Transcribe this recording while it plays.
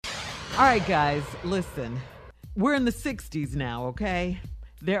All right, guys, listen. We're in the 60s now, okay?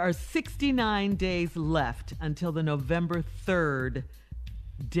 There are 69 days left until the November 3rd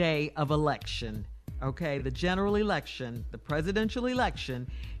day of election, okay? The general election, the presidential election,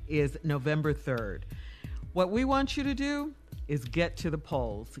 is November 3rd. What we want you to do is get to the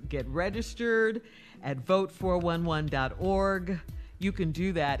polls. Get registered at vote411.org. You can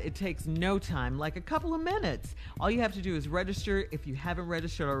do that. It takes no time, like a couple of minutes. All you have to do is register. If you haven't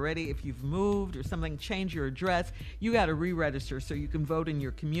registered already, if you've moved or something, change your address, you got to re-register so you can vote in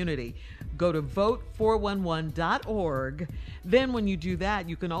your community. Go to vote411.org. Then when you do that,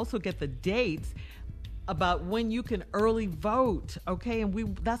 you can also get the dates about when you can early vote, okay?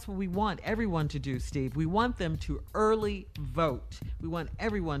 And that's what we want everyone to do, Steve. We want them to early vote. We want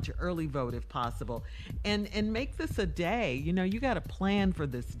everyone to early vote if possible. And make this a day. You know, you got to plan for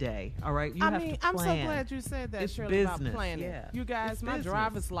this day, all right? You have to plan. I'm so glad you said that, it's Shirley, business. about planning. Yeah. You guys, It's my business.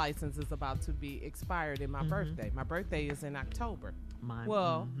 driver's license is about to be expired in my birthday. My birthday is in October.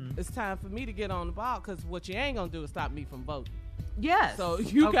 It's time for me to get on the ball, because what you ain't going to do is stop me from voting. Yes. So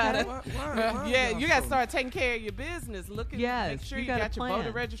you okay. gotta, Why you gotta start taking care of your business. Look at, Yes, make sure you you gotta got your plan.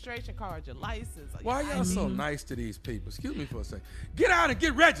 voter registration card, your license. Why y'all so nice to these people? Excuse me for a second. Get out and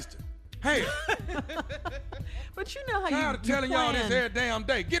get registered. Hey, But you know how tired of telling y'all this every damn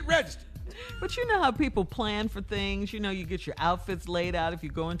day. Get registered. But you know how people plan for things. You know, you get your outfits laid out. If you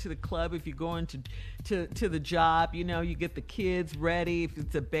go into the club, if you go into to the job, you know, you get the kids ready. If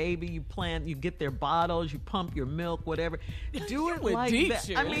it's a baby, you plan, you get their bottles, you pump your milk, whatever. Do it went like deep, that.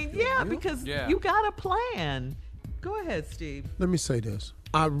 I Shirley. mean, yeah, because Yeah. you got to plan. Go ahead, Steve. Let me say this.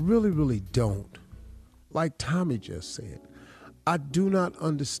 I really don't. Like Tommy just said, I do not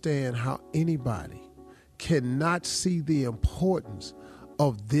understand how anybody cannot see the importance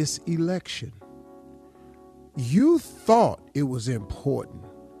of this election. You thought it was important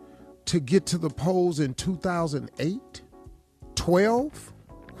to get to the polls in 2008, 12,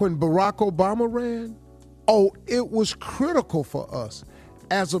 when Barack Obama ran? Oh, it was critical for us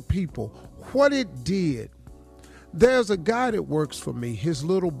as a people. What it did, there's a guy that works for me, his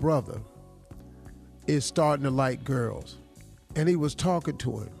little brother is starting to like girls, and he was talking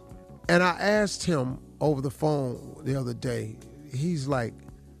to him. And I asked him over the phone the other day, he's like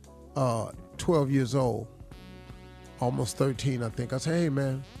 12 years old, almost 13, I think. I said, hey,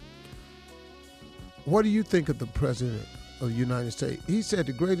 man, what do you think of the president of the United States? He said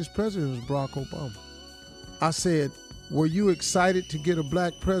the greatest president was Barack Obama. I said, were you excited to get a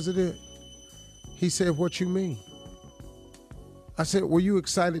black president? He said, what you mean? I said, were you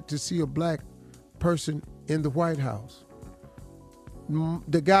excited to see a black person in the White House?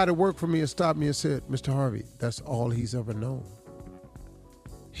 The guy that worked for me stopped me and said, Mr. Harvey, that's all he's ever known.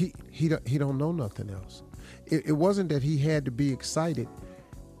 He don't know nothing else. It wasn't that he had to be excited.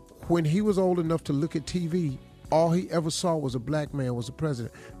 When he was old enough to look at TV, all he ever saw was a black man was a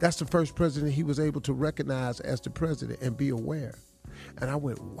president. That's the first president he was able to recognize as the president and be aware. And I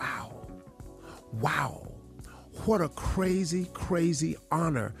went, wow, what a crazy, crazy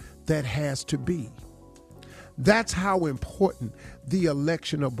honor that has to be. That's how important the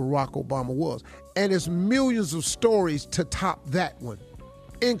election of Barack Obama was. And there's millions of stories to top that one,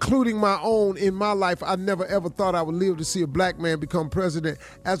 including my own. In my life, I never ever thought I would live to see a black man become president.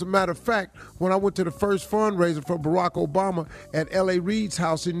 As a matter of fact, when I went to the first fundraiser for Barack Obama at L.A. Reid's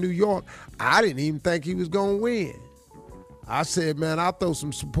house in New York, I didn't even think he was going to win. I said, man, I'll throw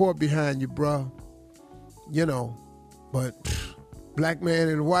some support behind you, bro. You know, but black man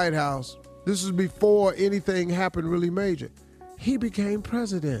in the White House, this is before anything happened really major. He became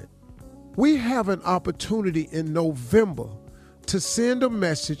president. We have an opportunity in November to send a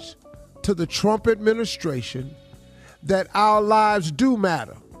message to the Trump administration that our lives do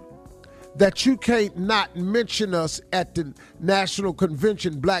matter, that you can't not mention us at the National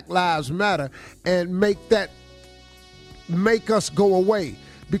Convention, Black Lives Matter, and make us go away,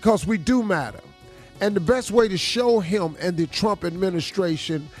 because we do matter. And the best way to show him and the Trump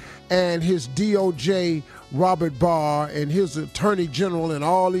administration and his DOJ, Robert Barr, and his attorney general, and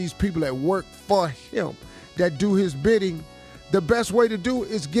all these people that work for him, that do his bidding, the best way to do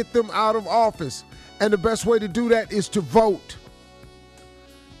is get them out of office. And the best way to do that is to vote.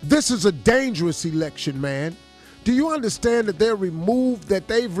 This is a dangerous election, man. Do you understand that they've removed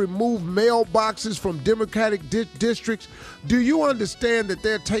mailboxes from Democratic districts? Do you understand that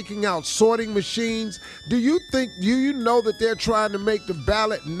they're taking out sorting machines? Do you know that they're trying to make the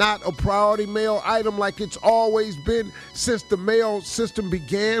ballot not a priority mail item like it's always been since the mail system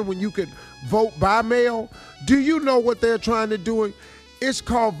began, when you could vote by mail? Do you know what they're trying to do? It's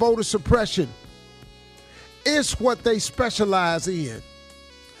called voter suppression. It's what they specialize in.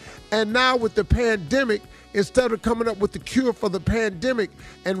 And now with the pandemic, instead of coming up with the cure for the pandemic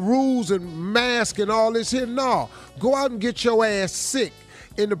and rules and masks and all this here, no. Go out and get your ass sick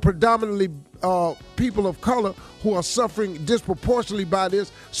in the predominantly people of color who are suffering disproportionately by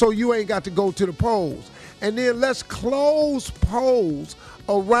this, so you ain't got to go to the polls. And then let's close polls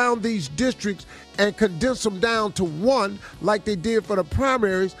around these districts and condense them down to one like they did for the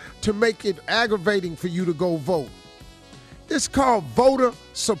primaries to make it aggravating for you to go vote. It's called voter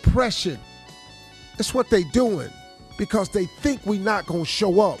suppression. It's what they doing because they think we not going to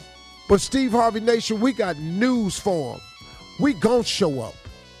show up. But Steve Harvey Nation, we got news for them. We going to show up.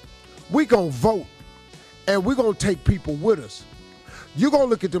 We going to vote. And we going to take people with us. You're going to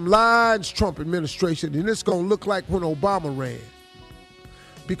look at them lines, Trump administration, and it's going to look like when Obama ran.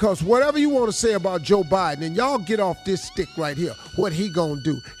 Because whatever you want to say about Joe Biden, and y'all get off this stick right here, what he going to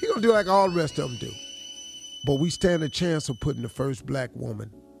do. He going to do like all the rest of them do. But we stand a chance of putting the first black woman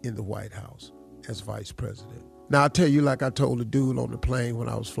in the White House as vice president. Now, I'll tell you like I told a dude on the plane when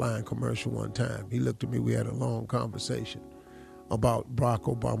I was flying commercial one time. He looked at me, we had a long conversation about Barack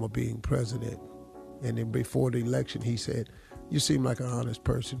Obama being president. And then before the election, he said, "You seem like an honest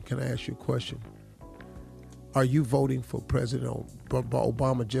person. Can I ask you a question? Are you voting for President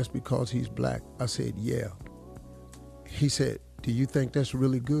Obama just because he's black?" I said, "Yeah." He said, "Do you think that's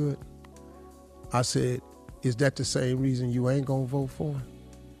really good?" I said, "Is that the same reason you ain't gonna vote for him?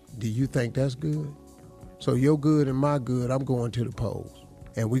 Do you think that's good?" So your good and my good, I'm going to the polls.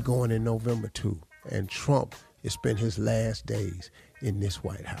 And we going in November too. And Trump has spent his last days in this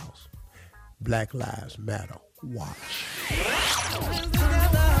White House. Black Lives Matter. Watch.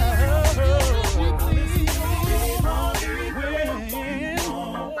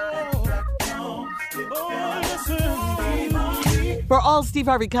 For all Steve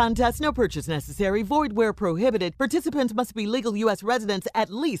Harvey contests, no purchase necessary, void where prohibited. Participants must be legal U.S. residents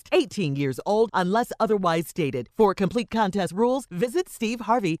at least 18 years old unless otherwise stated. For complete contest rules, visit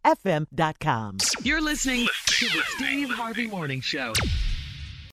SteveHarveyFM.com. You're listening to the Steve Harvey Morning Show.